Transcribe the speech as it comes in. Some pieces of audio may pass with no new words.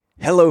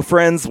Hello,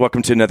 friends.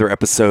 Welcome to another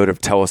episode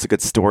of Tell Us a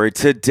Good Story.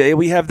 Today,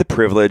 we have the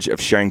privilege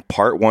of sharing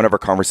part one of our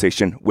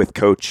conversation with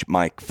Coach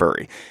Mike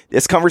Furrey.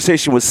 This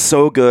conversation was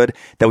so good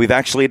that we've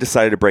actually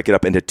decided to break it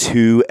up into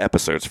 2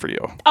 episodes for you.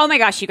 Oh my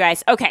gosh, you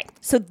guys. Okay,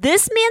 so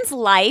this man's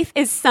life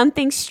is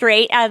something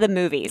straight out of the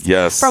movies.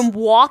 Yes. From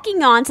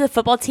walking onto the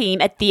football team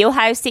at The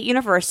Ohio State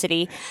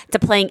University, to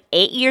playing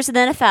 8 years in the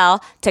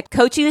NFL, to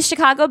coaching the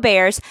Chicago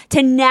Bears,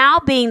 to now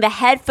being the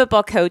head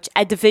football coach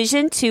at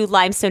Division II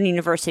Limestone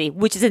University,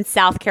 which is in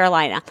South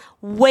Carolina.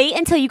 Wait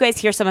until you guys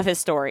hear some of his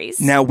stories.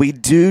 Now, we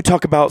do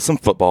talk about some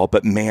football,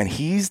 but man,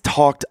 he's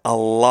talked a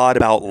lot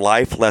about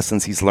life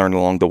lessons he's learned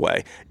along the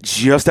way.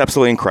 Just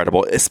absolutely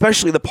incredible,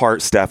 especially the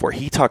part, Steph, where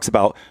he talks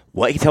about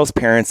what he tells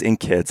parents and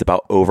kids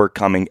about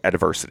overcoming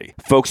adversity.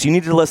 Folks, you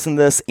need to listen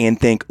to this and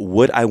think,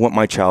 would I want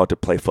my child to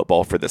play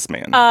football for this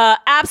man?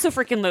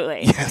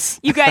 Absolutely. Yes.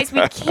 You guys,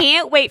 we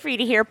can't wait for you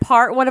to hear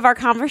part one of our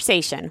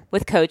conversation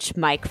with Coach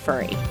Mike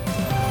Furrey.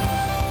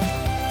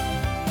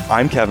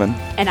 I'm Kevin.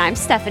 And I'm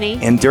Stephanie.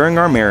 And during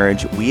our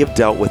marriage, we have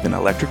dealt with an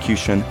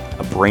electrocution,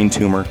 a brain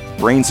tumor,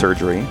 brain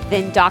surgery.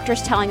 Then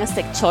doctors telling us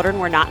that children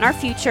were not in our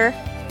future,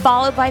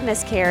 followed by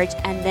miscarriage,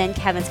 and then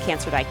Kevin's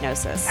cancer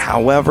diagnosis.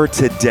 However,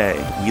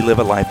 today, we live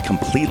a life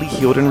completely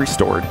healed and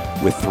restored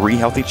with 3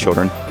 healthy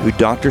children who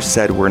doctors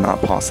said were not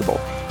possible.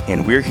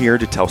 And we're here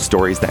to tell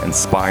stories that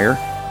inspire,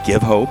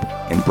 give hope,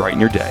 and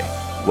brighten your day.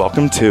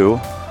 Welcome to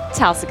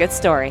Tell Us a Good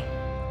Story.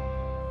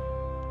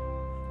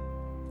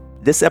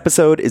 This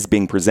episode is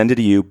being presented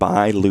to you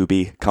by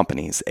Luby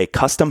Companies, a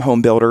custom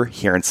home builder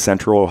here in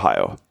Central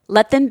Ohio.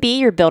 Let them be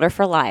your builder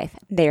for life.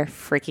 They're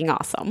freaking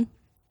awesome.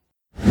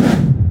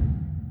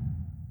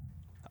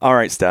 All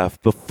right,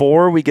 Steph,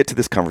 before we get to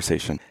this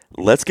conversation,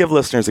 let's give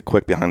listeners a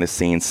quick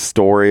behind-the-scenes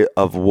story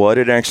of what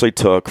it actually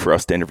took for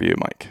us to interview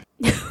Mike.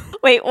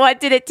 Wait, what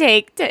did it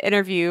take to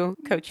interview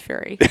Coach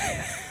Furrey?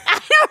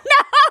 I don't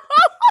know.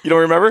 You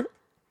don't remember?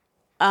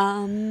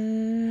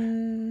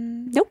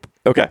 Nope.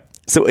 Okay.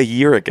 So a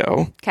year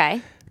ago,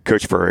 Okay.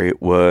 Coach Furrey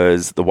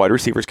was the wide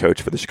receivers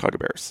coach for the Chicago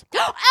Bears.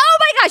 Oh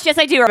my gosh, yes,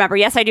 I do remember.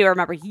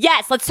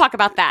 Yes, let's talk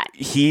about that.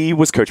 He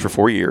was coach for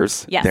 4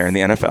 years there in the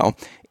NFL.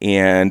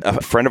 And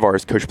a friend of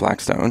ours, Coach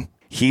Blackstone,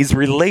 he's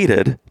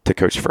related to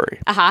Coach Furrey.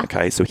 Uh-huh.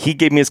 Okay, so he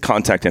gave me his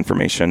contact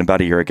information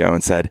about a year ago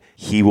and said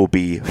he will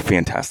be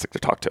fantastic to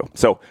talk to.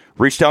 So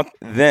reached out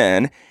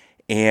then.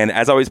 And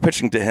as I was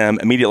pitching to him,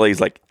 immediately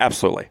he's like,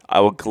 absolutely, I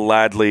will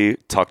gladly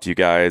talk to you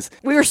guys.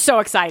 We were so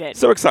excited.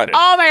 So excited.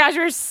 Oh my gosh, we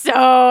were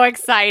so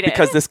excited.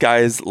 Because this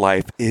guy's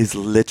life is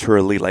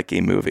literally like a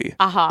movie.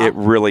 Uh-huh. It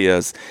really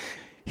is.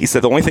 He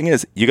said, the only thing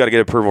is, you got to get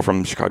approval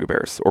from the Chicago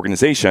Bears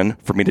organization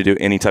for me to do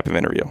any type of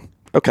interview.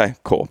 Okay,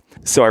 cool.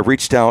 So I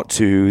reached out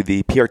to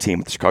the PR team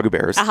with the Chicago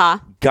Bears,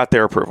 got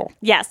their approval.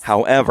 Yes.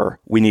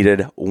 However, we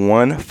needed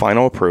one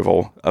final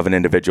approval of an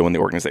individual in the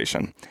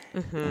organization.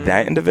 Mm-hmm.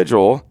 That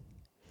individual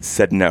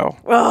said no.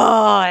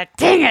 Oh,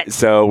 dang it.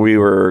 So we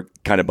were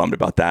kind of bummed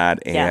about that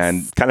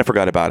and kind of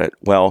forgot about it.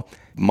 Well,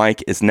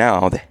 Mike is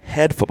now the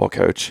head football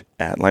coach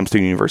at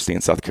Limestone University in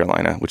South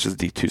Carolina, which is a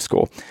D2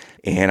 school.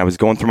 And I was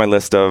going through my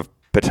list of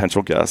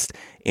potential guests,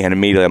 and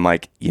immediately I'm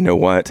like, you know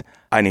what?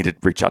 I need to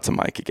reach out to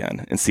Mike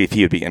again and see if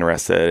he would be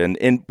interested,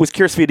 and was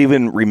curious if he'd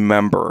even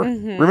remember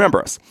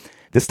us.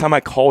 This time I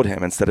called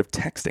him instead of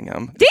texting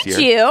him. Did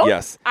you?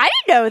 Yes. I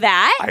didn't know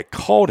that. I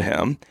called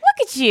him.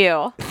 Look at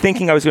you.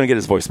 Thinking I was going to get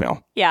his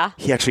voicemail. Yeah.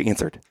 He actually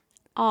answered.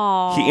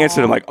 Oh. He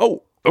answered. I'm like,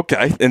 oh,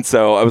 okay. And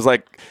so I was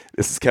like,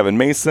 this is Kevin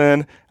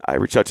Mason. I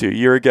reached out to you a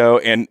year ago,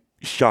 and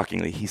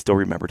shockingly, he still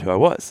remembered who I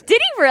was. Did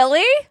he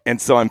really?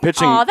 And so I'm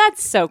pitching. Oh,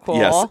 that's so cool.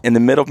 Yes. In the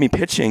middle of me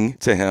pitching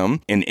to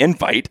him an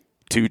invite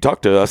to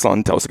talk to us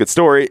on Tell Us a Good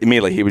Story,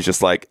 immediately he was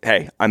just like,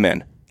 hey, I'm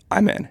in.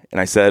 And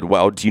I said,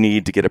 well, do you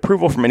need to get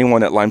approval from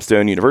anyone at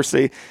Limestone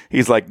University?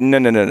 He's like,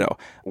 no.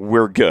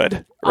 We're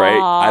good, right?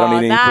 I don't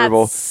need any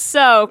approval. That's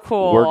so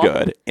cool. We're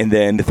good. And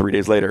then 3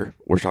 days later,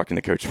 we're talking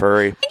to Coach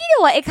Furrey. And you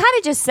know what? It kind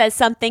of just says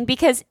something,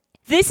 because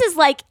this is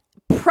like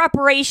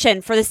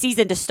preparation for the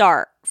season to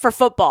start for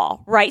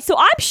football, right? So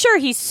I'm sure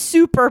he's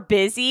super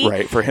busy.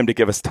 Right, for him to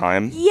give us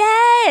time.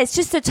 Yes,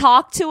 just to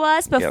talk to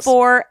us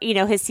before,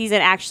 his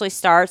season actually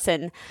starts.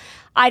 And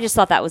I just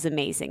thought that was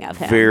amazing of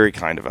him. Very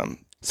kind of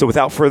him. So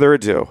without further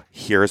ado,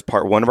 here is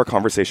part one of our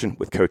conversation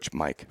with Coach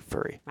Mike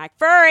Furrey. Mike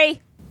Furrey.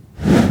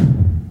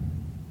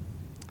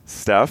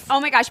 Steph? Oh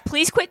my gosh,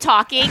 please quit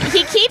talking.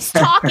 He keeps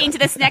talking to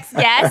this next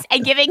guest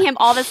and giving him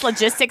all this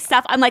logistics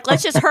stuff. I'm like,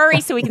 let's just hurry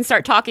so we can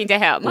start talking to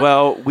him.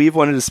 Well, we've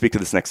wanted to speak to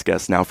this next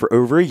guest now for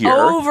over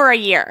a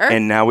year.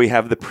 And now we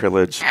have the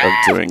privilege of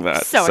doing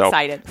that. So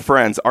excited.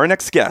 Friends, our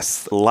next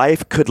guest,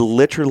 life could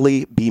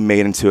literally be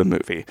made into a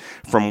movie.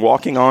 From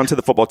walking on to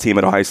the football team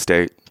at Ohio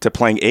State, to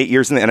playing 8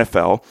 years in the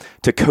NFL,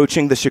 to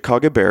coaching the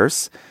Chicago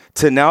Bears,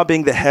 to now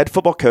being the head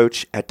football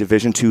coach at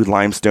Division II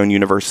Limestone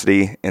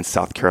University in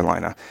South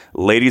Carolina.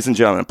 Ladies and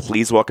gentlemen,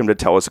 please welcome to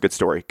Tell Us a Good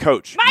Story,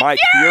 Coach Mike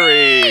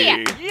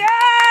Furrey.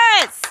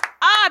 Yes!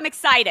 I'm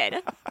excited.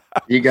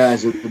 You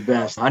guys are the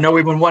best. I know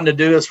we've been wanting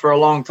to do this for a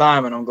long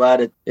time, and I'm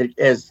glad it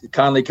has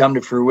kindly come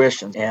to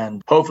fruition.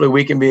 And hopefully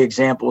we can be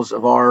examples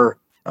of our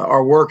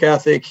our work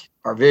ethic,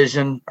 our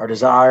vision, our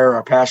desire,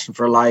 our passion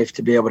for life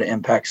to be able to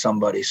impact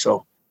somebody.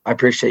 So I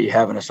appreciate you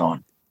having us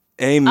on.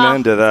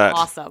 Amen to that.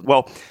 Awesome.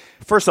 Well,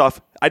 first off,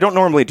 I don't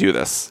normally do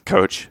this,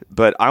 Coach,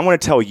 but I want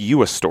to tell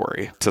you a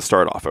story to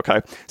start off,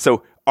 okay?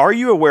 So are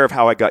you aware of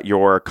how I got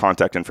your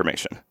contact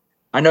information?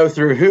 I know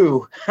through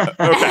who,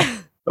 Okay.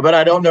 but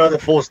I don't know the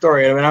full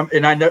story.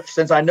 I know,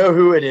 since I know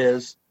who it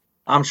is,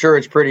 I'm sure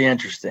it's pretty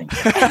interesting.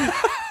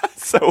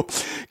 So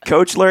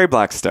Coach Larry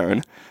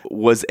Blackstone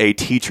was a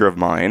teacher of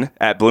mine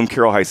at Bloom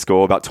Carroll High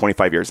School about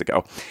 25 years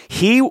ago.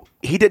 He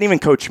didn't even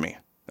coach me.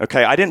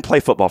 Okay, I didn't play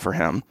football for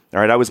him. All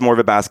right, I was more of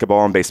a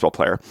basketball and baseball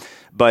player.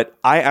 But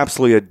I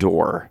absolutely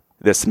adore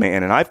this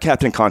man, and I've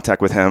kept in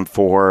contact with him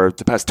for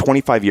the past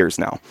 25 years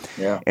now.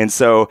 Yeah. And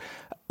so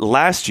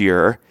last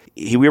year,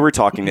 we were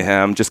talking to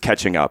him, just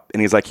catching up,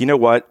 and he's like, you know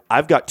what?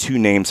 I've got 2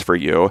 names for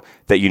you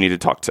that you need to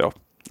talk to.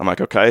 I'm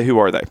like, okay, who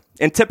are they?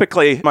 And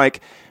typically,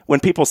 Mike, when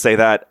people say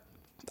that,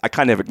 I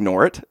kind of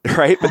ignore it,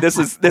 right? But this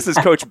is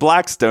Coach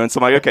Blackstone, so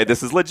I'm like, okay,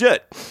 this is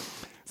legit.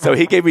 So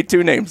he gave me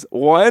 2 names.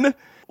 One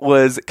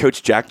was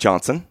Coach Jack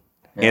Johnson,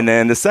 and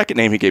then the second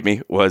name he gave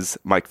me was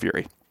Mike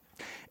Fury.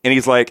 And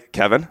he's like,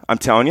 Kevin, I'm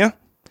telling you,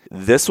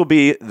 this will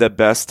be the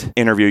best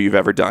interview you've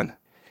ever done.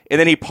 And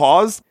then he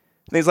paused,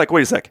 and he's like,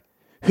 wait a sec,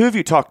 who have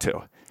you talked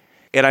to?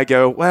 And I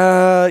go,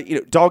 well,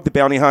 Dog the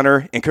Bounty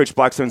Hunter. And Coach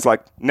Blackstone's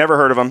like, never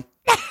heard of him.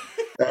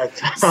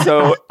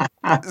 So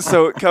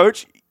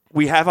Coach,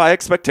 we have high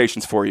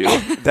expectations for you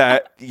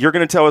that you're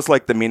going to tell us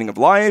like the meaning of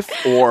life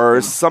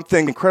or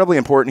something incredibly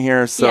important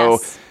here. So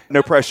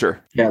no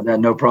pressure. Yeah,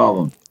 no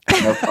problem.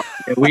 No problem.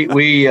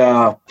 We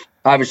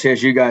obviously,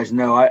 as you guys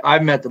know, I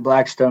met the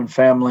Blackstone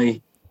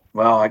family.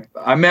 Well,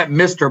 I met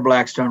Mr.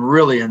 Blackstone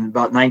really in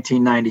about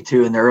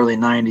 1992 in the early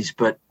 90s,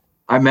 but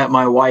I met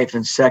my wife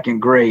in 2nd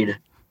grade,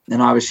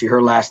 and obviously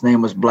her last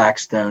name was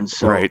Blackstone.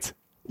 So right.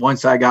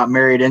 Once I got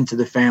married into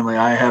the family,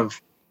 I've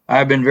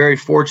been very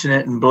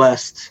fortunate and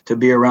blessed to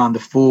be around the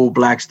full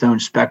Blackstone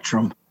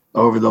spectrum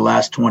over the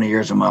last 20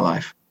 years of my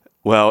life.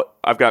 Well,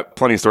 I've got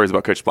plenty of stories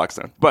about Coach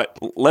Blackstone, but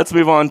let's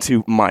move on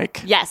to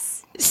Mike.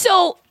 Yes.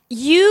 So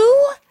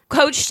you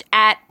coached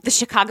at the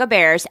Chicago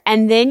Bears,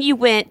 and then you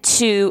went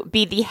to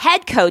be the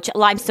head coach at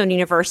Limestone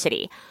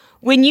University.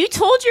 When you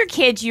told your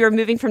kids you were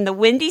moving from the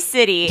Windy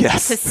City to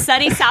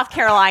sunny South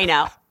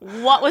Carolina,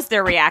 what was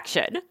their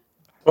reaction?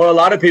 Well, a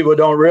lot of people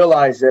don't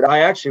realize that I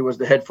actually was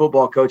the head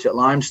football coach at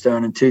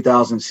Limestone in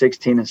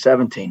 2016 and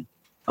 17.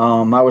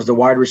 I was the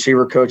wide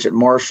receiver coach at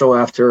Marshall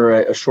after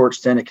a short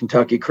stint at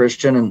Kentucky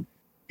Christian,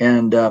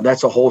 and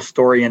that's a whole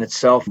story in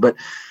itself. But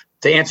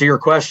to answer your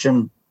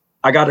question,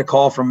 I got a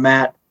call from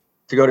Matt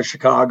to go to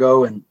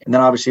Chicago, and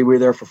then obviously we were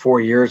there for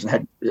 4 years and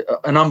had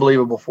an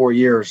unbelievable 4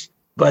 years.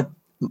 But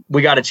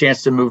we got a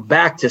chance to move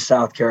back to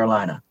South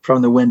Carolina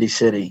from the Windy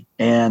City.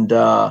 And,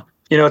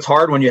 it's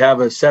hard when you have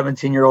a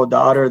 17-year-old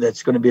daughter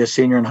that's going to be a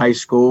senior in high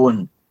school,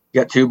 and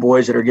you got 2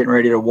 boys that are getting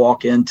ready to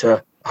walk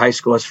into high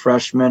school as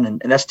freshmen,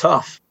 and that's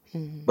tough.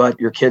 Mm-hmm. But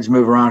your kids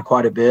move around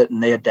quite a bit,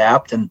 and they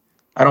adapt. And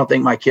I don't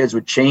think my kids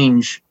would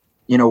change,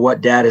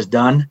 what Dad has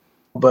done.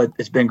 But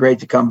it's been great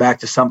to come back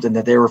to something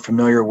that they were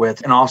familiar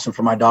with, and awesome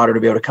for my daughter to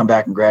be able to come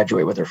back and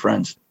graduate with her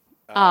friends.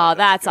 Oh,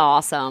 that's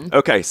awesome.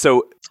 Okay,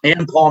 so...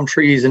 And palm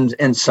trees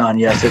and sun,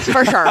 yes. It's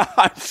for sure.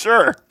 I'm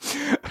sure.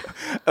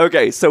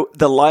 Okay, so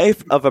the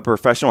life of a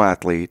professional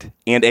athlete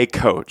and a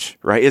coach,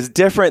 right, is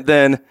different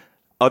than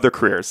other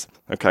careers.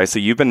 Okay, so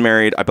you've been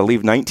married, I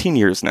believe, 19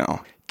 years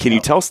now. Can you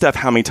tell Steph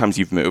how many times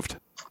you've moved?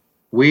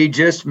 We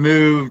just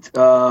moved.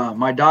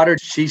 My daughter,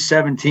 she's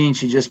 17.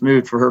 She just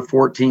moved for her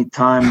 14th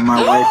time. And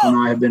my wife and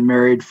I have been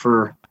married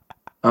for,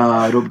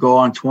 it'll go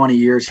on 20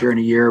 years here in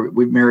a year.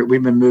 We've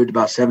been moved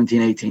about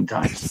 17, 18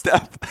 times.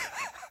 Steph.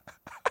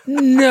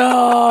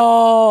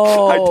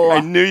 No.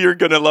 I knew you were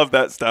going to love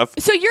that stuff.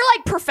 So you're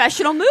like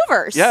professional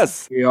movers.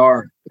 Yes. We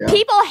are. Yeah.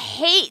 People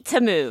hate to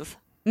move,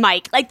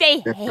 Mike. Like they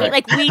hate,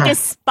 like we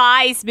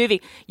despise moving.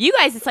 You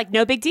guys, it's like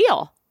no big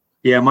deal.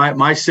 Yeah,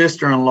 my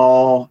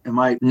sister-in-law and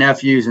my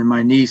nephews and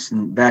my niece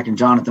and back in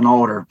Jonathan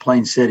Alder,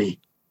 Plain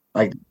City,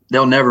 like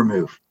they'll never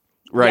move.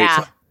 Right.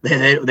 Yeah.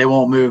 They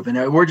won't move. And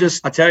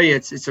I tell you,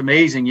 it's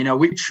amazing.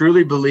 We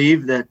truly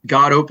believe that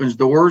God opens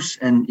doors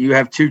and you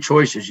have 2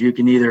 choices. You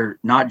can either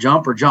not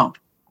jump or jump.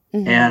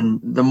 Mm-hmm. And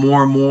the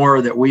more and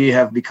more that we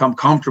have become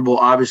comfortable,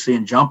 obviously,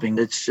 in jumping,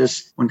 it's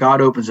just when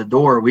God opens a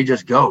door, we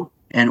just go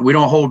and we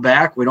don't hold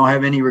back. We don't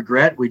have any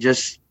regret.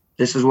 This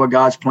is what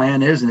God's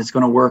plan is, and it's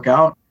going to work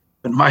out.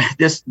 But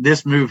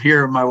this move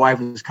here, my wife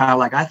was kind of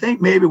like, I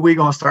think maybe we're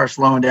going to start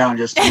slowing down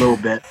just a little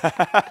bit.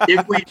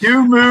 If we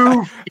do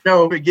move,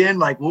 again,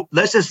 like,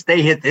 let's just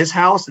stay at this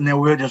house and then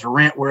we'll just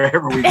rent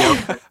wherever we go.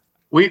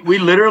 We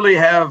literally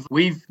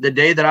the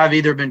day that I've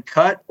either been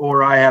cut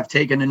or I have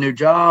taken a new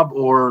job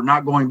or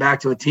not going back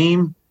to a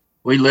team,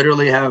 we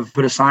literally have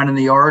put a sign in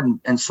the yard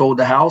and sold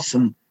the house.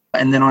 And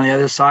then on the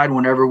other side,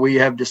 whenever we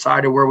have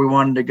decided where we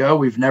wanted to go,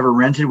 we've never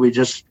rented.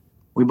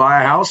 We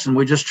buy a house and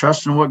we just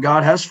trust in what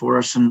God has for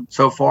us. And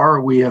so far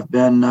we have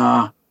been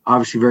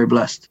obviously very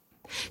blessed.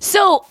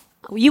 So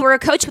you were a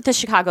coach with the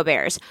Chicago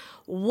Bears.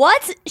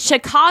 What's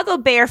Chicago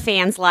Bear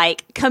fans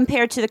like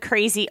compared to the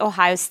crazy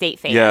Ohio State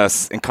fans?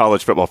 Yes, and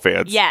college football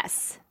fans.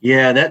 Yes.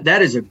 Yeah,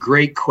 that is a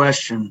great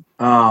question.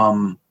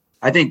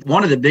 I think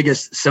one of the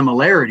biggest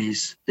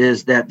similarities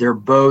is that they're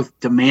both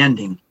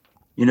demanding.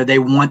 They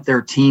want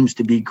their teams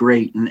to be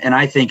great. And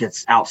I think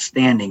it's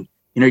outstanding.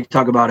 You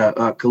talk about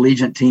a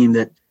collegiate team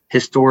that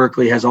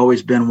historically has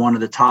always been one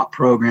of the top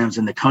programs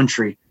in the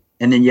country.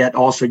 And then yet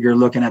also you're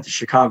looking at the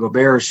Chicago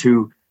Bears,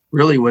 who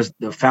really was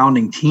the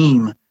founding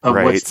team of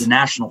what's the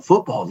National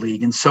Football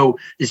League. And so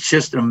it's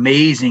just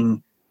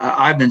amazing.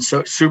 I've been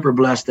so super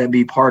blessed to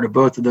be part of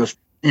both of those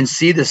and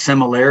see the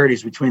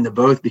similarities between the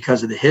both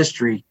because of the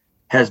history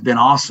has been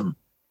awesome.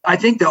 I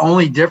think the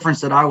only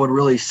difference that I would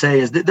really say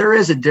is that there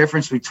is a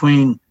difference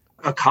between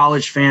a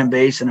college fan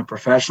base and a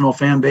professional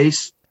fan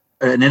base,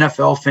 an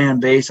NFL fan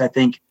base. I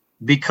think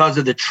because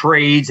of the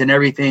trades and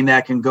everything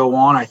that can go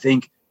on, I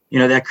think,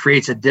 that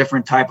creates a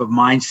different type of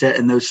mindset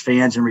in those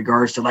fans in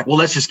regards to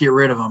let's just get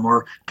rid of them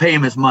or pay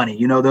them his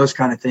money, those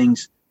kind of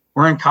things.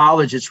 Where in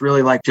college, it's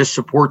really just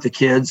support the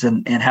kids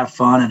and have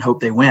fun and hope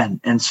they win.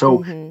 And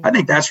so I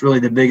think that's really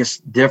the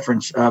biggest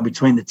difference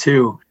between the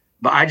two.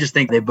 But I just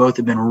think they both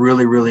have been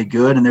really, really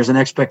good, and there's an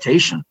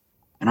expectation.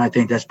 And I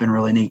think that's been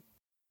really neat.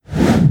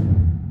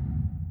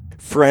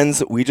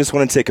 Friends, we just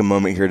want to take a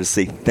moment here to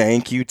say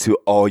thank you to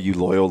all you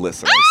loyal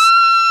listeners.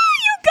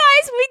 You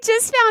guys, we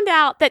just found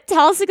out that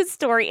Tell Us a Good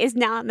Story is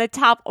now in the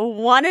top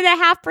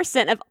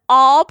 1.5% of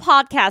all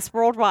podcasts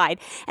worldwide.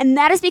 And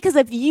that is because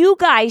of you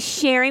guys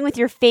sharing with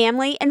your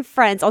family and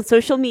friends on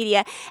social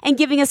media and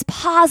giving us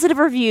positive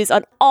reviews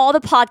on all the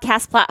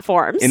podcast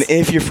platforms. And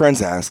if your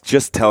friends ask,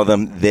 just tell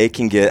them they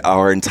can get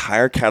our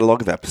entire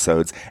catalog of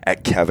episodes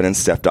at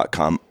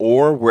kevinandsteph.com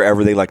or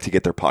wherever they like to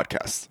get their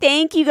podcasts.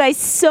 Thank you guys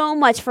so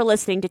much for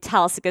listening to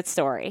Tell Us a Good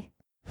Story.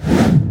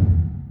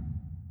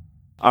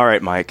 All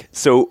right, Mike.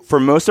 So for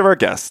most of our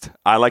guests,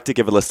 I like to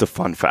give a list of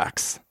fun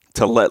facts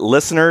to let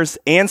listeners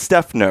and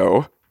Steph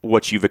know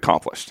what you've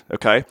accomplished,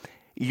 okay?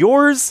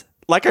 Yours,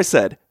 like I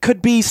said,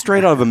 could be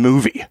straight out of a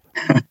movie.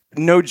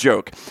 No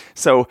joke.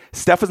 So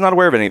Steph is not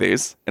aware of any of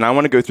these, and I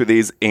want to go through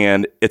these,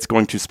 and it's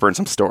going to spurn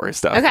some stories,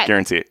 Steph. Okay.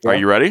 Guarantee it. Are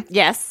you ready?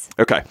 Yes.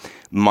 Okay.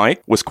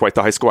 Mike was quite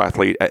the high school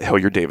athlete at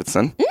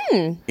Hilliard-Davidson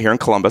here in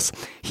Columbus.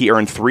 He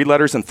earned 3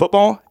 letters in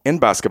football, in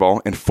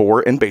basketball, and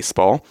 4 in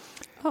baseball.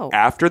 Oh.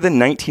 After the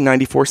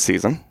 1994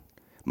 season,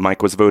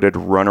 Mike was voted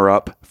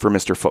runner-up for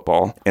Mr.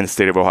 Football in the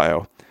state of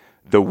Ohio.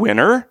 The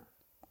winner,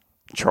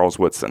 Charles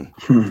Woodson.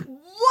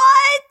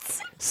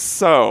 What?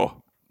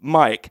 So,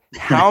 Mike,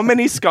 how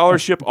many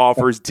scholarship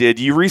offers did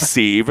you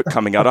receive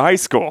coming out of high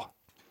school?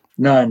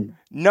 None.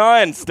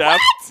 None,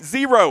 Steph. What?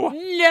 0.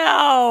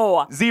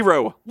 No.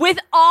 0. With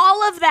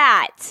all of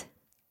that.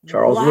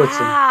 Charles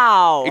Woodson.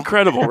 Wow.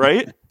 Incredible,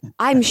 right?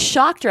 I'm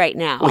shocked right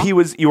now. Well,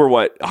 you were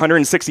what,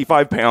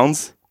 165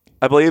 pounds,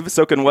 I believe,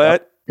 soaking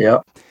wet?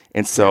 Yep.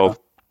 And so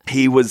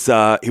he was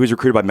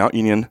recruited by Mount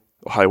Union,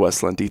 Ohio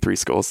Wesleyan, D3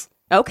 schools.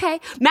 Okay.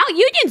 Mount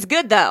Union's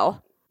good,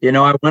 though.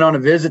 I went on a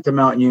visit to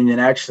Mount Union,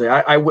 actually.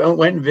 I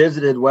went and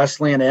visited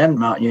Wesleyan and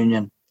Mount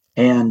Union,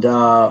 and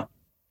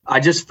I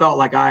just felt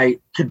like I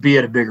could be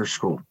at a bigger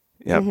school.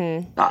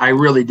 Yeah, I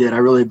really did. I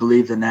really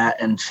believed in that.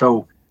 And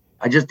so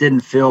I just didn't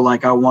feel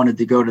like I wanted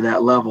to go to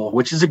that level,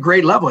 which is a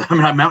great level. I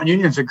mean, Mount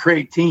Union's a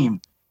great team.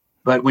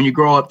 But when you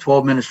grow up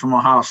 12 minutes from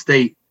Ohio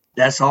State,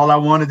 that's all I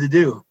wanted to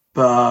do.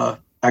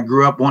 I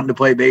grew up wanting to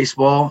play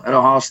baseball at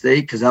Ohio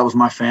State because that was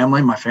my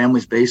family. My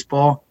family's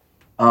baseball.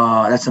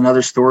 That's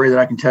another story that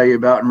I can tell you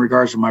about in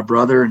regards to my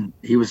brother. And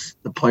he was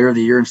the player of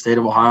the year in the state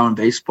of Ohio in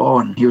baseball.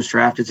 And he was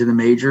drafted to the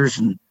majors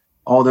and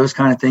all those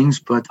kind of things.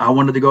 But I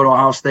wanted to go to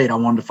Ohio State. I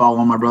wanted to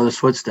follow in my brother's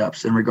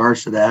footsteps in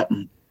regards to that.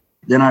 And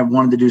then I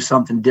wanted to do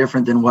something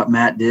different than what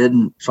Matt did.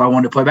 And so I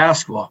wanted to play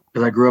basketball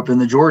because I grew up in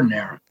the Jordan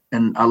era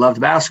and I loved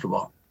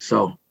basketball.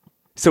 So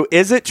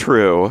is it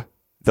true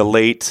the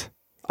late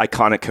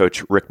iconic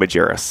coach Rick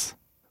Majerus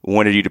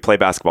wanted you to play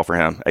basketball for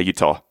him at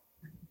Utah?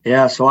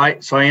 Yeah, so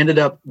I ended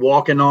up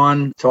walking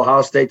on to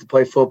Ohio State to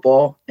play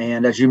football.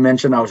 And as you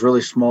mentioned, I was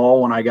really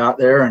small when I got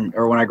there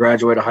or when I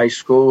graduated high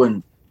school.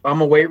 And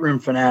I'm a weight room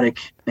fanatic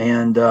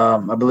and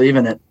I believe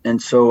in it.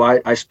 And so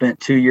I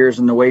spent 2 years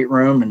in the weight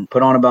room and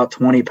put on about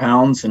 20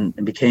 pounds and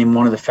became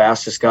one of the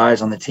fastest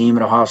guys on the team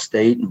at Ohio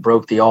State and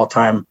broke the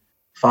all-time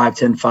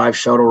 5-10-5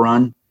 shuttle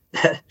run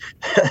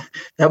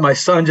that my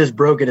son just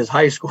broke at his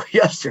high school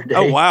yesterday.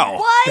 Oh, wow.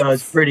 What? So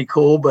it's pretty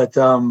cool, but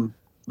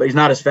he's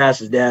not as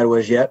fast as Dad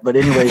was yet. But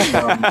anyways,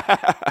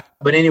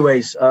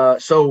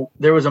 so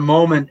there was a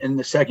moment in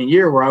the second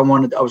year where I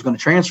was going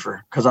to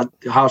transfer because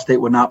Ohio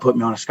State would not put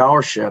me on a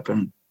scholarship,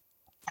 and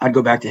I'd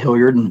go back to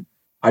Hilliard and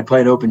I'd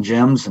play at open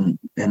gyms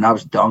and I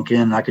was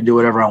dunking. And I could do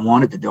whatever I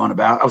wanted to do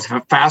I was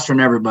faster than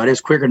everybody, I was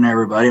quicker than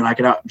everybody, and I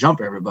could out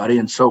jump everybody.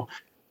 And so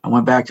I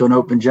went back to an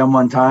open gym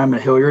one time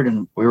at Hilliard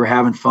and we were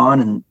having fun.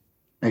 And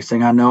next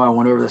thing I know, I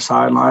went over the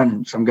sideline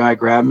and some guy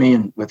grabbed me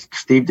and with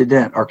Steve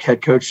DeDent, our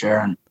head coach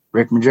there, and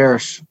Rick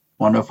Majerus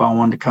wanted to know if I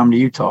wanted to come to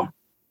Utah.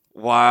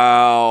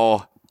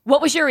 Wow.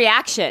 What was your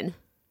reaction?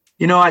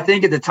 I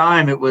think at the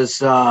time it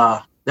was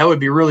that would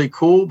be really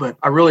cool, but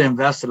I really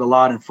invested a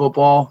lot in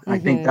football. I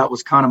think that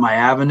was kind of my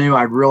avenue.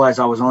 I realized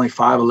I was only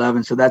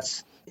 5'11".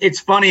 So it's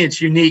funny.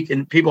 It's unique.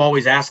 And people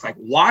always ask, like,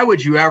 why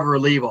would you ever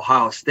leave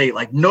Ohio State?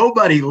 Like,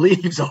 nobody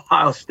leaves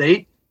Ohio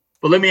State.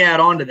 But let me add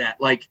on to that.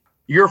 Like,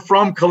 you're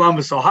from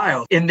Columbus,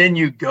 Ohio, and then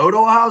you go to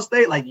Ohio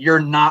State. Like, you're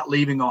not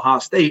leaving Ohio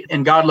State.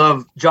 And God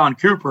love John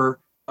Cooper.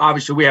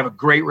 Obviously, we have a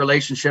great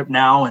relationship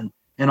now and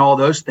all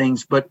those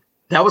things. But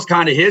that was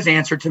kind of his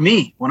answer to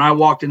me when I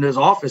walked into his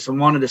office and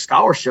wanted a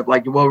scholarship.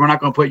 Like, well, we're not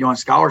going to put you on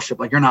scholarship.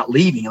 Like, you're not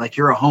leaving. Like,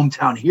 you're a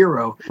hometown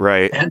hero.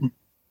 Right. And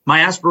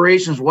my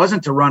aspirations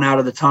wasn't to run out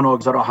of the tunnel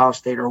at Ohio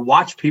State or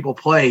watch people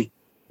play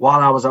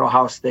while I was at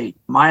Ohio State.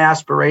 My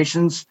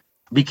aspirations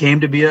became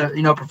to be a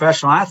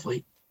professional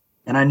athlete.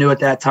 And I knew at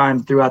that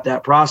time throughout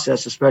that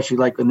process, especially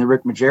like in the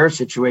Rick Majerus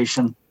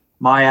situation,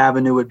 my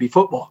avenue would be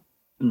football.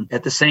 And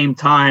at the same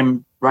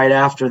time, right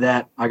after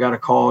that, I got a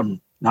call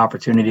and an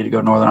opportunity to go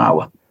to Northern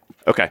Iowa.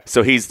 Okay,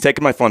 so he's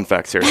taking my fun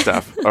facts here,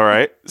 Steph. All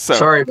right. So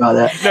sorry about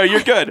that. No,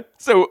 you're good.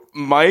 So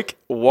Mike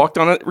walked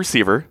on a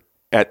receiver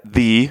at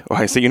the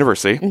Ohio State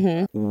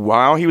University.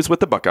 While he was with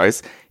the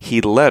Buckeyes,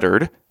 he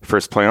lettered,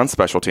 first play on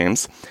special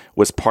teams,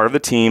 was part of the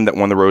team that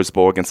won the Rose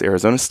Bowl against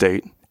Arizona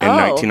State in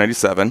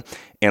 1997.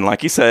 And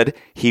like you said,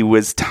 he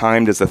was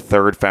timed as the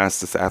third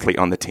fastest athlete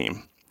on the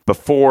team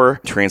before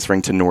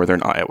transferring to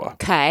Northern Iowa.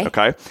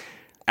 Okay.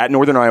 At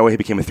Northern Iowa, he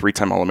became a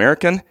 3-time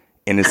All-American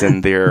and is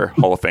in their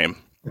Hall of Fame.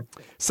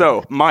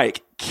 So,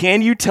 Mike,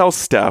 can you tell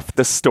Steph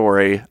the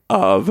story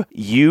of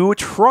you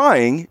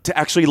trying to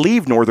actually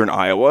leave Northern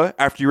Iowa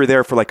after you were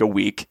there for like a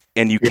week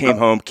and you came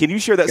home? Can you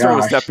share that story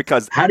with Steph?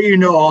 Because how do you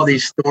know all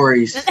these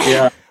stories?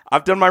 Yeah,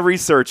 I've done my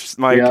research,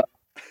 Mike.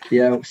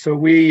 Yeah. So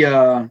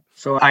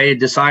so I had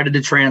decided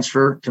to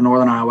transfer to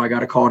Northern Iowa. I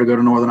got a call to go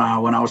to Northern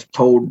Iowa, and I was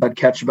told I'd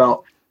catch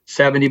about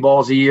 70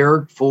 balls a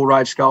year, full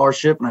ride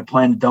scholarship, and I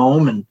play in the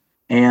Dome.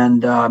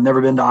 And I've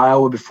never been to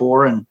Iowa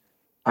before, and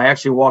I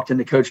actually walked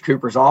into Coach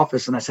Cooper's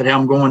office and I said, hey,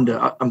 I'm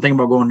thinking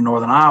about going to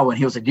Northern Iowa. And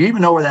he was like, do you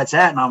even know where that's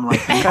at? And I'm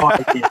like, no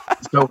idea.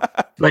 So,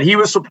 but he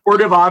was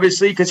supportive,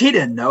 obviously, because he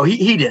didn't know.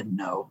 He didn't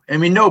know. I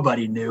mean,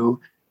 nobody knew.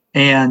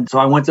 And so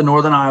I went to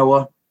Northern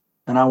Iowa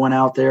and I went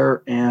out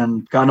there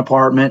and got an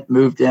apartment,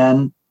 moved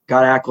in,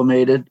 got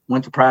acclimated,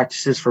 went to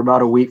practices for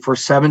about a week for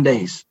 7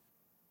 days.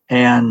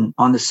 And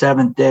on the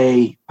 7th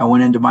day, I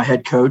went into my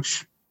head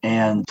coach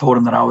and told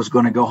him that I was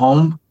going to go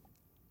home.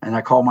 And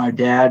I called my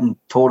dad and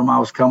told him I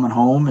was coming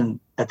home.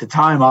 And at the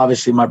time,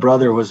 obviously, my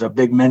brother was a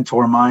big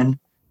mentor of mine.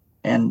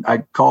 And I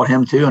called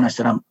him too. And I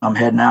said, I'm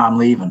heading out. I'm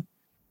leaving.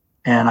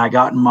 And I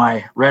got in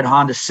my red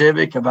Honda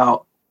Civic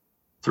about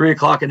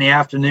 3:00 in the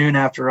afternoon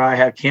after I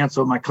had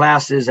canceled my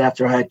classes,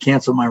 after I had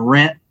canceled my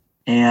rent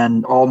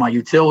and all my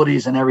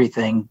utilities and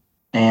everything.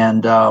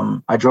 And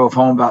I drove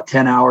home about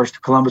 10 hours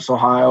to Columbus,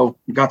 Ohio,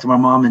 got to my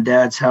mom and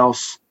dad's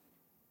house.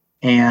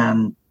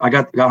 And I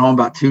got home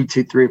about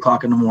 3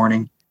 o'clock in the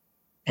morning.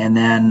 And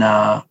then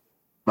about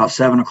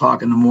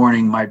 7:00 in the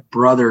morning, my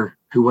brother,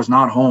 who was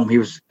not home,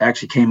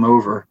 actually came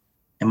over,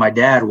 and my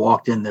dad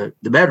walked in the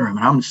bedroom,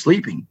 and I'm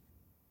sleeping.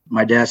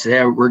 My dad said,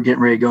 hey, we're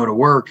getting ready to go to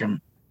work. And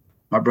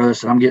my brother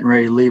said, I'm getting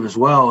ready to leave as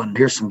well. And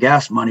here's some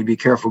gas money. Be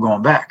careful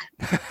going back.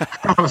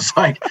 I was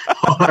like,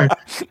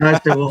 and I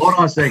said, well, hold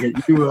on a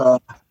second. You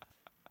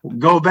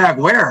go back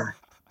where?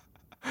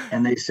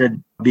 And they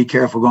said, be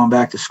careful going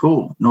back to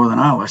school, Northern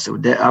Iowa. I said,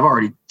 well, Dad, I've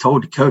already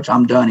told the coach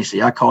I'm done. He said,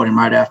 I called him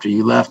right after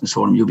you left and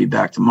told him you'll be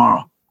back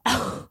tomorrow.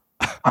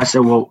 I said,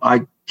 well,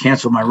 I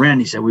canceled my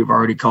rent. He said, we've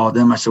already called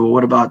them. I said, well,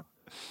 what about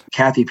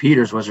Kathy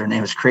Peters was her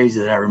name? It's crazy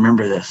that I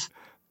remember this.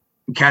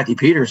 Kathy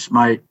Peters,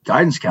 my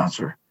guidance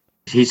counselor.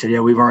 He said, yeah,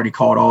 we've already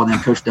called all of them.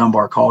 Coach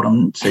Dunbar called him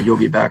and said, you'll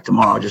be back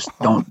tomorrow. Just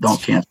don't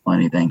cancel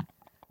anything.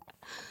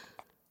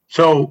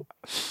 So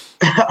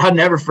I'll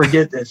never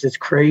forget this. It's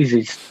crazy.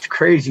 It's a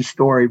crazy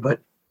story,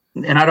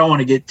 and I don't want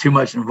to get too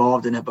much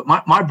involved in it, but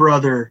my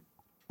brother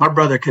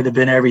could have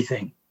been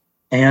everything.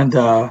 And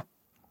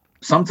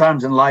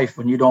sometimes in life,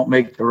 when you don't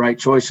make the right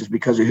choices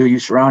because of who you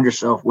surround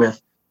yourself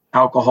with,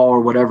 alcohol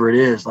or whatever it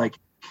is, like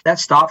that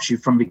stops you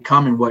from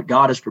becoming what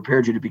God has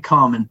prepared you to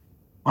become. And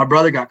my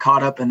brother got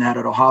caught up in that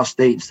at Ohio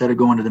State instead of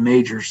going to the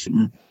majors.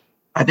 And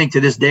I think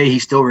to this day, he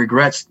still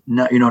regrets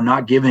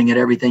not giving it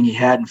everything he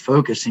had and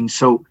focusing.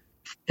 So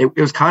it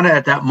was kind of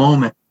at that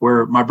moment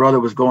where my brother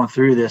was going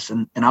through this,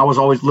 and I was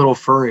always a little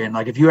furry. And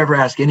like, if you ever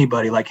ask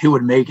anybody, like, who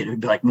would make it,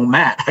 it'd be like, well,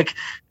 Matt. Like,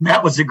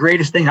 Matt was the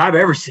greatest thing I've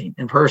ever seen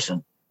in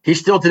person. He's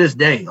still to this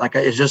day. Like,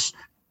 it's just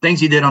things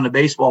he did on the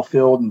baseball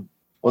field, and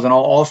was an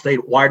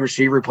all-state wide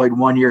receiver, played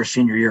 1 year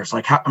senior year. It's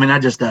like,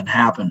 that just doesn't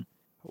happen.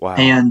 Wow.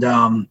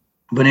 And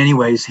but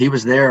anyways, he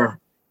was there,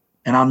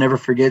 and I'll never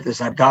forget this.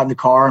 I got in the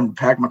car and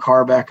packed my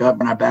car back up,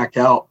 and I backed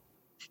out.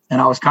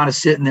 And I was kind of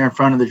sitting there in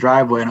front of the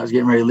driveway, and I was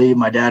getting ready to leave.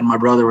 My dad and my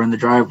brother were in the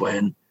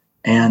driveway,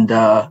 and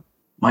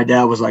my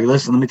dad was like,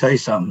 listen, let me tell you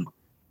something.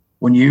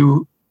 When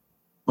you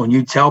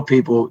tell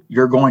people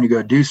you're going to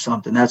go do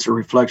something, that's a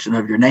reflection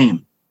of your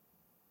name.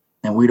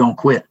 And we don't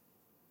quit.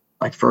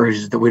 Like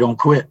furries, that we don't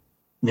quit.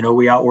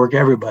 We outwork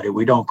everybody.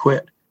 We don't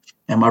quit.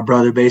 And my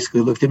brother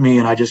basically looked at me,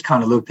 and I just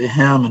kind of looked at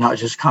him, and I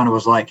just kind of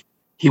was like,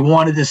 he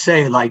wanted to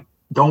say, like,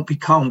 don't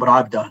become what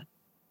I've done,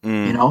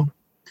 you know?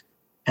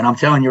 And I'm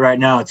telling you right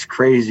now, it's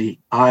crazy.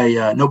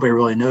 Nobody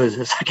really knows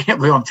this. I can't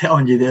believe I'm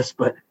telling you this,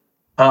 but,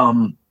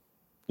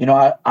 you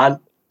know,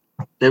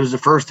 it was the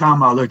first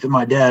time I looked at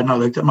my dad and I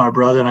looked at my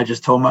brother, and I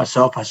just told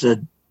myself, I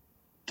said,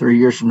 3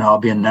 years from now, I'll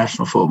be in the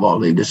National Football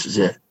League. This is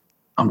it.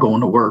 I'm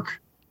going to work.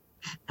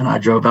 And I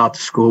drove out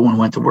to school and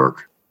went to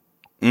work.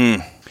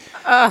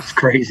 It's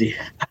crazy.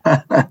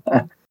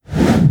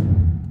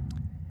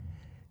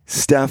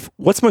 Steph,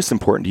 what's most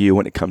important to you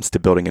when it comes to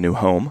building a new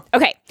home?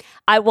 Okay.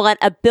 I want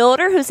a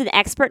builder who's an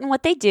expert in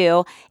what they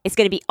do, is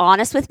going to be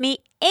honest with me,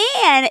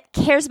 and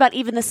cares about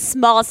even the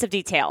smallest of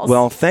details.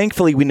 Well,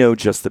 thankfully, we know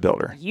just the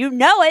builder. You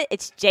know it.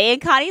 It's Jay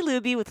and Connie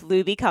Luby with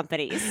Luby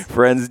Companies.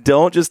 Friends,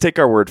 don't just take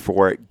our word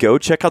for it. Go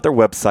check out their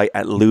website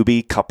at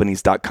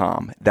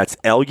lubycompanies.com. That's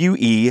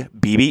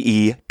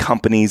LUEBBE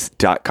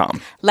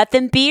companies.com. Let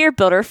them be your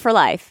builder for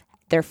life.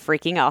 They're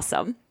freaking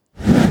awesome.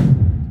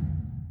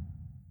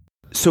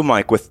 So,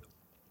 Mike,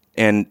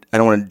 and I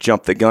don't want to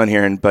jump the gun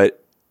here, but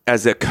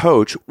as a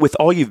coach, with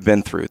all you've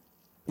been through,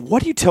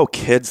 what do you tell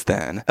kids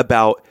then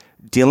about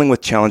dealing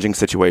with challenging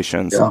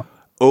situations,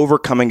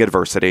 overcoming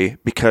adversity?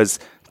 Because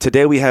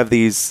today we have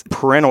these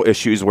parental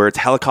issues where it's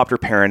helicopter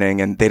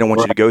parenting and they don't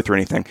want you to go through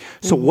anything.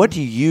 So what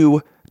do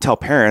you tell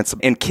parents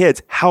and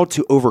kids how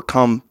to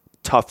overcome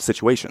tough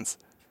situations?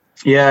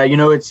 Yeah, you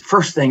know,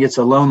 first thing, it's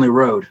a lonely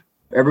road.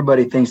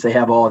 Everybody thinks they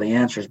have all the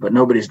answers, but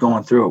nobody's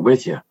going through it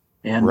with you.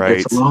 And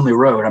it's a lonely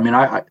road. I mean,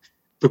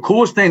 the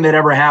coolest thing that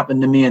ever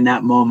happened to me in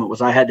that moment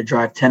was I had to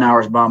drive 10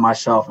 hours by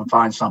myself and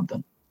find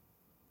something.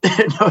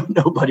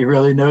 Nobody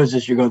really knows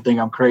this. You're going to think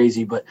I'm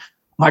crazy, but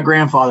my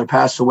grandfather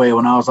passed away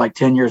when I was like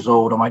 10 years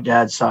old on my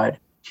dad's side.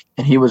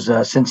 And he was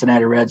a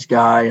Cincinnati Reds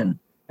guy. And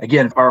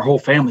again, our whole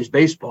family's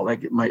baseball,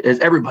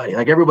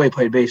 everybody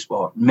played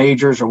baseball,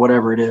 majors or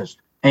whatever it is.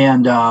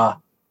 And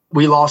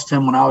we lost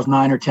him when I was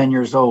 9 or 10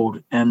 years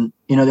old. And,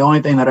 you know, the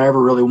only thing that I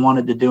ever really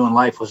wanted to do in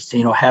life was to,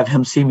 you know, have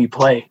him see me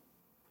play,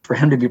 for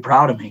him to be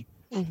proud of me.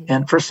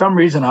 And for some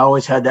reason, I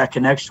always had that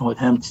connection with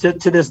him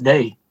to this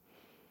day.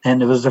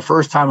 And it was the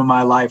first time in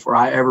my life where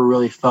I ever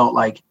really felt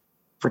like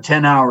for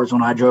 10 hours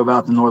when I drove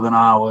out to Northern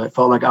Iowa, it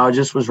felt like I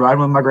just was riding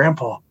with my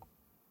grandpa.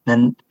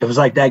 And it was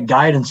like that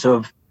guidance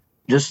of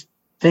just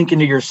thinking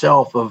to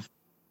yourself of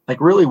like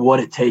really what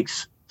it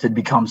takes to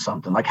become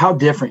something, like how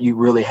different you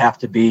really have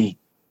to be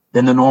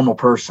than the normal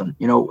person.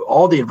 You know,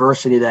 all the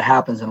adversity that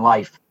happens in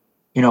life,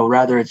 you know,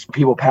 rather it's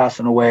people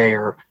passing away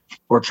or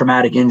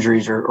traumatic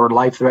injuries or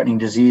life-threatening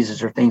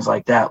diseases or things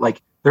like that.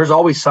 Like there's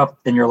always something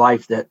in your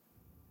life that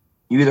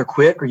you either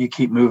quit or you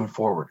keep moving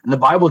forward. And the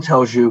Bible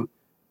tells you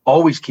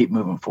always keep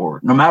moving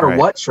forward, no matter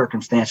what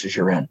circumstances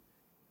you're in.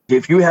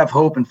 If you have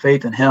hope and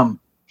faith in him,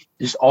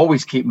 just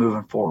always keep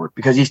moving forward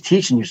because he's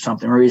teaching you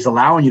something or he's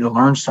allowing you to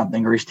learn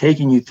something or he's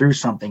taking you through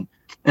something.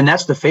 And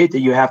that's the faith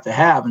that you have to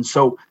have. And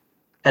so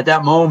at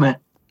that moment,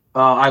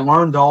 I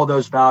learned all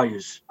those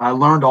values. I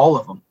learned all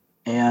of them.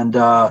 And,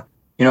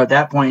 you know, at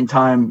that point in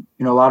time,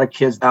 you know, a lot of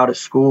kids out at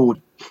school,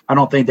 I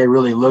don't think they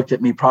really looked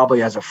at me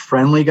probably as a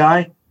friendly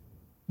guy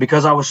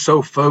because I was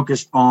so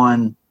focused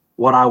on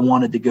what I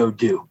wanted to go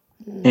do.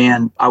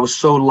 And I was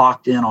so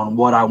locked in on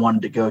what I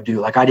wanted to go do.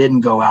 Like I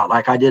didn't go out,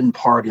 like I didn't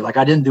party, like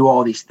I didn't do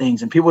all these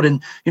things. And people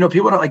didn't, you know,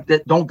 people don't like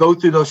that don't go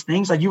through those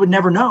things. Like you would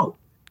never know.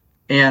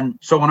 And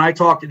so when I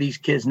talk to these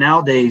kids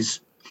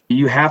nowadays,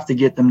 you have to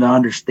get them to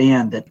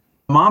understand that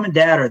mom and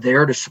dad are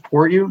there to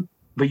support you,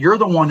 but you're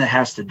the one that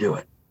has to do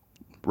it.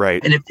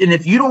 Right. And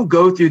if you don't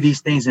go through these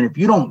things and if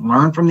you don't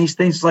learn from these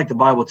things, it's like the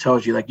Bible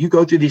tells you, like you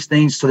go through these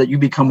things so that you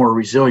become more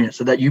resilient,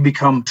 so that you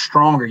become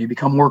stronger, you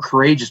become more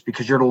courageous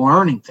because you're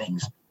learning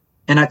things.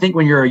 And I think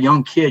when you're a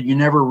young kid, you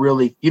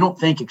don't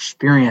think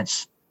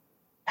experience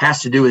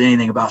has to do with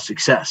anything about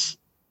success.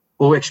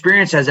 Well,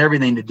 experience has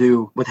everything to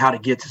do with how to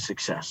get to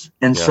success.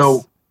 And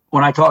so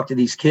when I talk to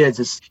these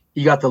kids,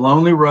 you got the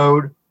lonely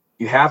road.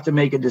 You have to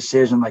make a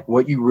decision like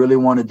what you really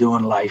want to do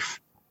in life.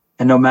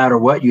 And no matter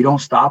what, you don't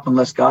stop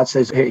unless God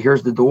says, hey,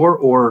 here's the door,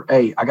 or,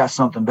 hey, I got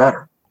something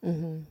better.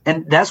 And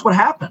that's what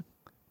happened.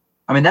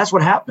 I mean, that's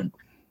what happened.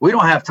 We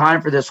don't have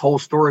time for this whole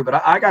story,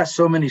 but I got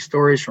so many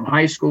stories from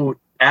high school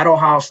at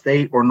Ohio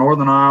State or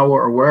Northern Iowa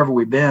or wherever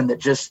we've been that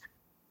just,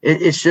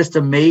 it's just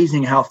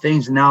amazing how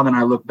things now that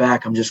I look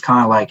back, I'm just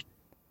kind of like,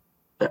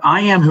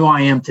 I am who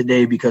I am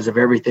today because of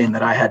everything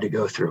that I had to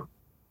go through.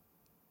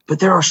 But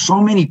there are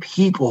so many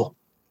people,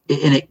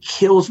 and it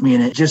kills me,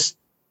 and it just,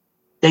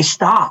 they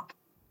stop.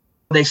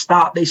 They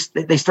stop. They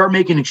start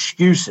making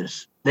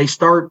excuses. I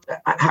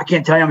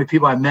can't tell you how many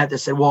people I've met that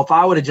said, well, if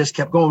I would have just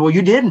kept going, well,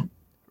 you didn't.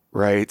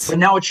 Right. But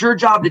now it's your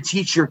job to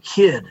teach your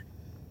kid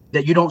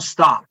that you don't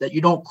stop, that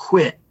you don't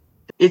quit.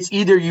 It's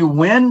either you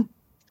win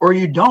or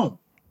you don't.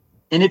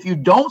 And if you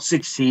don't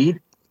succeed,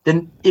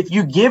 then if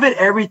you give it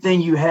everything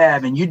you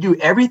have and you do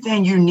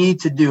everything you need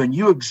to do and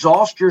you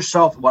exhaust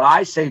yourself, what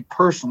I say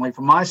personally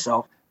for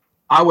myself,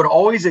 I would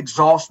always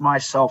exhaust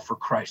myself for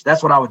Christ.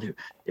 That's what I would do.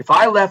 If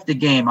I left the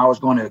game, I was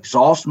going to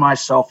exhaust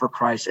myself for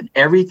Christ and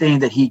everything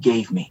that he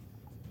gave me.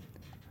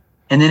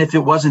 And then if it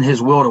wasn't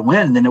his will to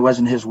win, then it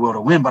wasn't his will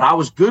to win. But I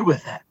was good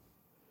with that.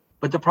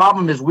 But the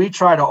problem is we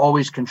try to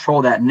always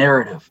control that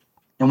narrative.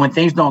 And when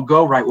things don't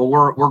go right, well,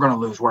 we're going to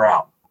lose. We're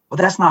out. Well,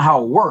 that's not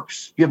how it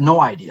works. You have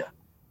no idea.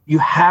 You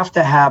have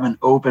to have an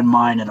open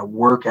mind and a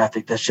work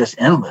ethic that's just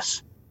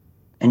endless.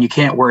 And you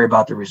can't worry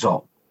about the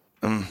result.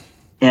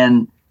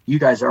 And you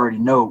guys already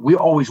know, we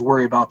always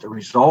worry about the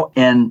result,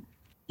 and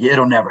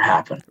it'll never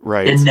happen.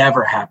 Right. It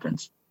never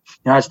happens.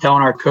 I was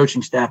telling our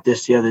coaching staff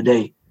this the other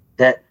day,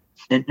 that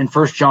in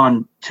 1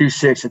 John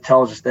 2:6, it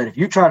tells us that if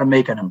you try to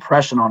make an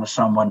impression on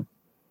someone,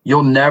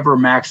 you'll never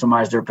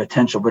maximize their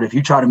potential. But if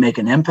you try to make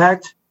an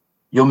impact,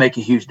 you'll make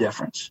a huge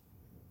difference.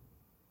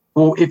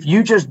 Well, if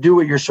you just do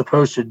what you're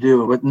supposed to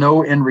do with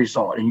no end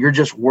result, and you're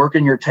just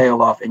working your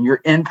tail off, and you're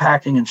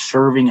impacting and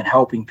serving and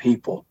helping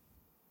people,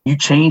 you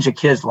change a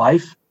kid's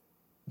life.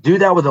 Do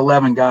that with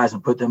 11 guys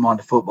and put them on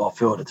the football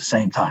field at the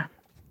same time.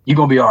 You're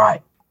going to be all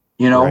right,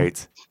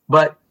 Right.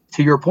 But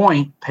to your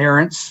point,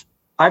 parents,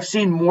 I've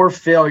seen more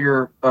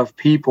failure of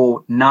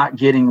people not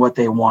getting what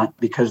they want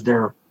because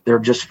they're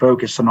just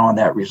focusing on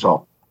that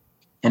result.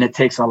 And it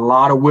takes a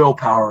lot of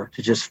willpower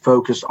to just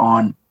focus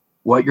on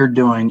what you're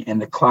doing and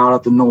to cloud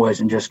out the noise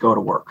and just go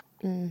to work.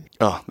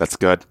 Oh, that's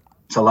good.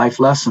 It's a life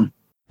lesson.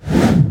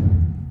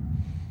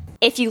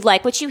 If you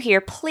like what you hear,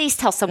 please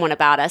tell someone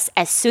about us.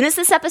 As soon as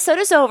this episode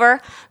is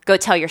over, go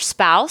tell your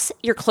spouse,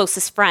 your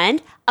closest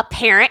friend, a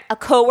parent, a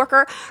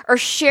coworker, or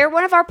share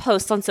one of our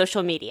posts on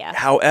social media.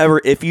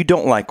 However, if you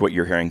don't like what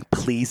you're hearing,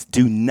 please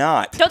do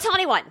not. Don't tell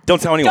anyone.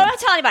 Don't tell anyone. Don't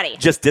tell anybody.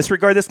 Just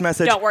disregard this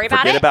message. Don't worry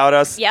about Forget it. about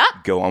us. Yep.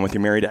 Go on with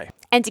your merry day.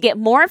 And to get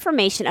more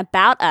information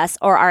about us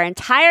or our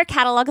entire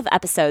catalog of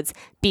episodes,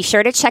 be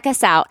sure to check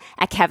us out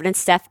at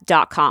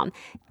kevinandsteph.com.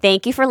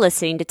 Thank you for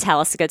listening to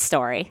Tell Us a Good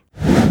Story.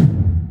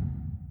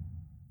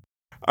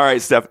 All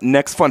right, Steph,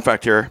 next fun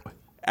fact here.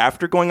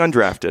 After going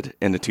undrafted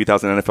in the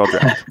 2000 NFL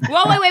draft.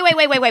 Whoa,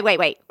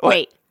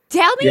 wait.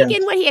 Tell me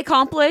again what he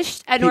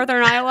accomplished at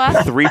Northern Iowa.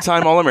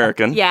 3-time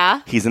All-American.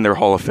 Yeah. He's in their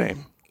Hall of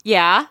Fame.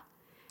 Yeah.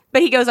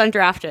 But he goes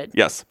undrafted.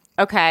 Yes.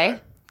 Okay.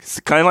 It's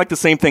kind of like the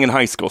same thing in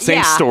high school.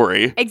 Same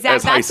story. Exactly.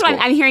 As high That's school.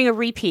 what I'm hearing a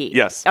repeat.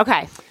 Yes.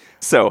 Okay.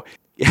 So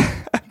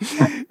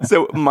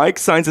Mike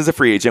signs as a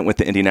free agent with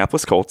the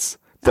Indianapolis Colts.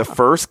 The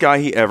first guy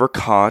he ever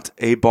caught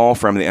a ball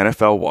from in the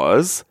NFL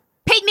was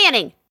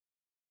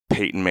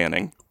Peyton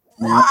Manning.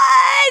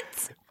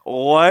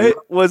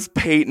 What was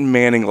Peyton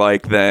Manning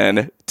like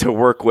then to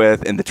work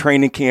with in the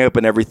training camp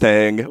and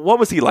everything? What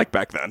was he like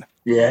back then?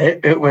 Yeah,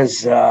 it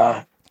was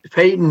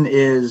Peyton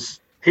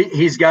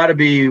he's got to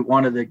be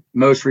one of the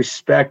most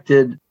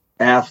respected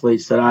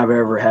athletes that I've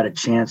ever had a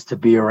chance to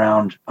be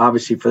around,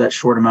 obviously for that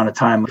short amount of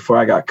time before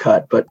I got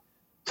cut. But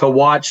to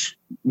watch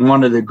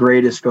one of the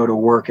greatest go to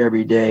work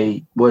every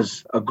day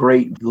was a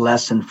great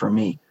lesson for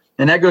me.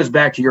 And that goes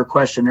back to your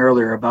question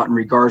earlier about in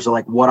regards to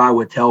like what I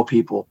would tell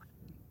people.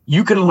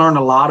 You can learn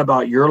a lot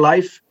about your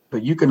life,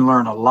 but you can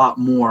learn a lot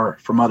more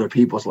from other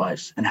people's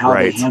lives and how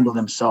they handle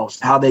themselves,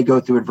 how they go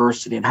through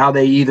adversity, and how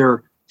they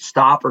either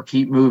stop or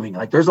keep moving.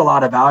 Like there's a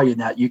lot of value in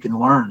that you can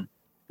learn.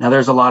 Now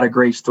there's a lot of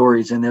great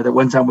stories in there. That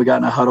one time we got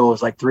in a huddle, it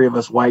was like 3 of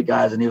us white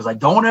guys, and he was like,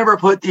 "Don't ever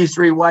put these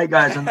 3 white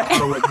guys in the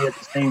huddle with me at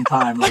the same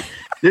time. Like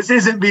this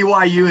isn't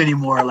BYU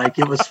anymore." Like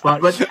it was fun,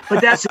 but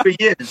that's who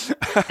he is.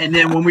 And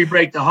then when we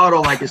break the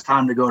huddle, like it's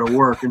time to go to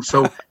work. And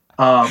so,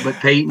 but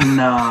Peyton,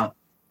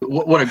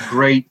 what a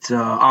great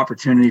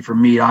opportunity for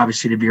me,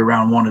 obviously, to be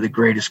around one of the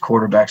greatest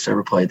quarterbacks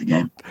ever played the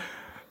game.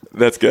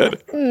 That's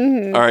good.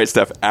 Mm-hmm. All right,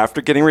 Steph.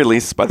 After getting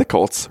released by the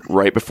Colts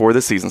right before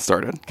the season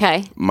started,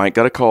 Okay. Mike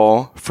got a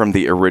call from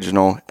the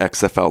original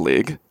XFL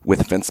League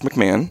with Vince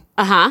McMahon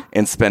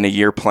and spent a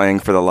year playing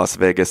for the Las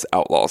Vegas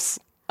Outlaws.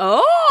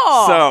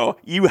 Oh. So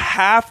you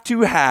have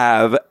to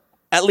have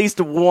at least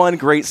one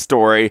great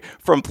story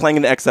from playing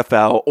in the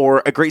XFL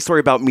or a great story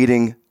about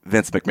meeting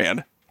Vince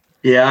McMahon.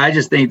 Yeah, I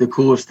just think the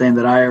coolest thing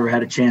that I ever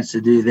had a chance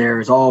to do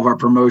there is all of our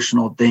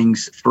promotional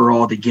things for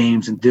all the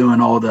games and doing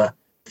all the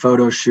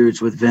photo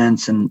shoots with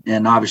Vince and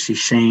obviously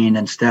Shane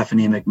and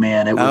Stephanie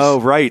McMahon. It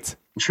was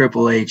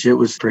Triple H. It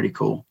was pretty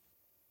cool.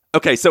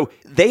 Okay, so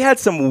they had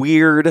some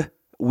weird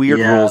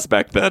rules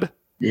back then.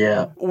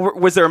 Yeah.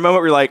 Was there a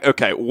moment where you're like,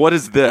 okay, what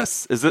is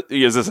this? Is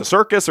this a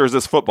circus or is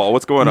this football?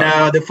 What's going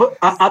on? No,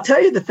 I'll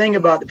tell you the thing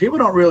about people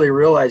don't really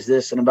realize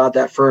this and about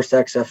that first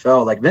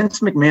XFL. Like Vince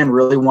McMahon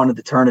really wanted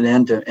to turn it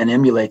into and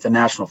emulate the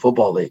National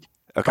Football League.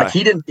 Okay.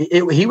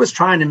 Like he was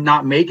trying to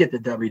not make it the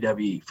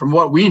WWE from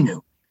what we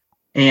knew.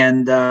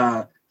 And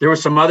there were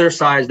some other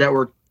sides that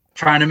were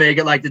trying to make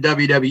it like the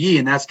WWE.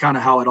 And that's kind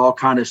of how it all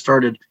kind of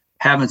started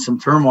having some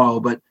turmoil.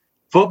 But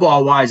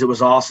football wise, it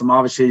was awesome.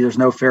 Obviously, there's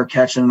no fair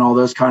catching and all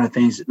those kind of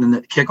things. And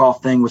the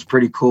kickoff thing was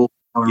pretty cool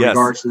in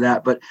regards to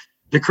that. But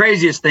the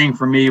craziest thing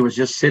for me was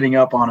just sitting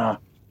up on a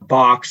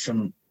box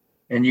and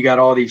you got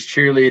all these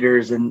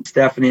cheerleaders and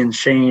Stephanie and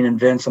Shane and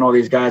Vince and all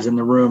these guys in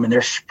the room, and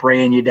they're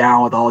spraying you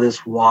down with all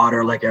this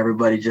water. Like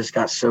everybody just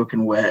got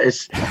soaking wet.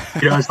 It's,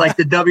 it's like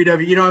the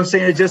WWE, you know what I'm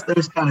saying? It's just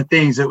those kind of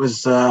things. It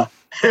was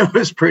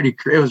pretty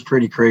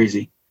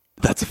crazy.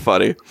 That's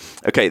funny.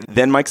 Okay,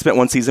 then Mike spent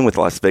one season with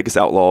Las Vegas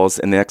Outlaws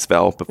in the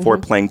XFL before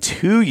playing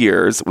 2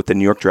 years with the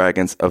New York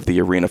Dragons of the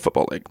Arena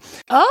Football League.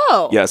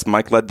 Oh. Yes,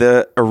 Mike led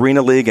the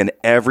Arena League in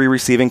every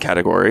receiving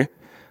category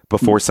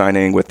before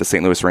signing with the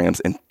St. Louis Rams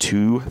in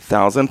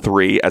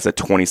 2003 as a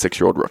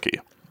 26-year-old rookie.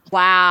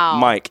 Wow.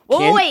 Mike.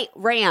 Wait,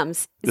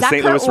 Rams. Is the that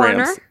St. Kurt Louis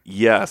Warner? Rams.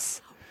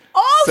 Yes.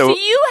 Oh, so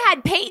you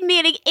had Peyton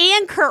Manning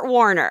and Kurt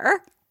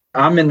Warner.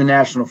 I'm in the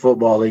National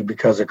Football League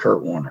because of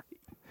Kurt Warner.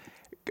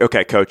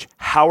 Okay, Coach.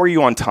 How are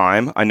you on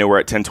time? I know we're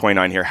at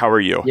 10:29 here. How are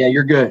you? Yeah,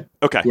 you're good.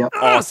 Okay. Yep.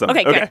 Awesome.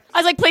 Okay, good. I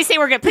was like, please say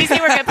we're good. Please say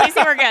we're good. Please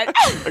say we're good.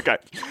 Okay.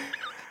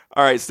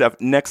 All right, Steph.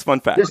 Next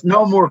fun fact. Just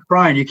no more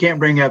crying. You can't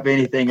bring up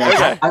anything else.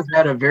 Okay. I've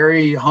had a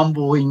very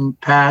humbling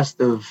past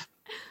of,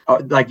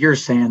 like you're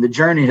saying, the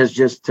journey has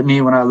just, to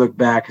me, when I look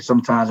back,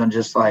 sometimes I'm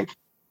just like,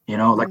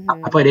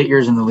 I played 8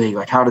 years in the league.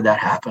 Like, how did that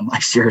happen?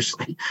 Like,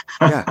 seriously.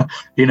 Yeah.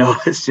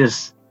 It's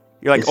just.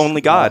 You're like,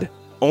 only God.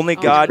 Only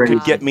God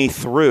could get me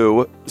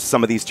through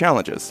some of these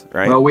challenges,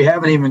 right? Well, we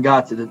haven't even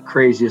got to the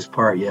craziest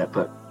part yet,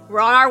 but.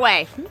 We're on our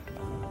way.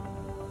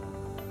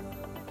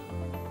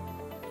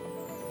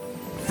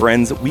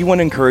 Friends, we want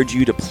to encourage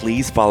you to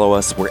please follow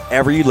us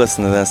wherever you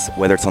listen to this,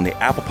 whether it's on the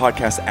Apple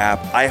Podcast app,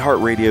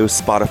 iHeartRadio,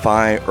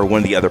 Spotify, or one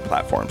of the other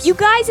platforms. You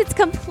guys, it's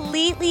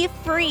completely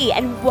free.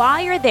 And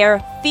while you're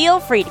there, feel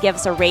free to give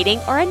us a rating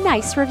or a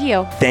nice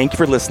review. Thank you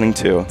for listening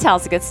to Tell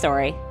Us a Good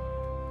Story.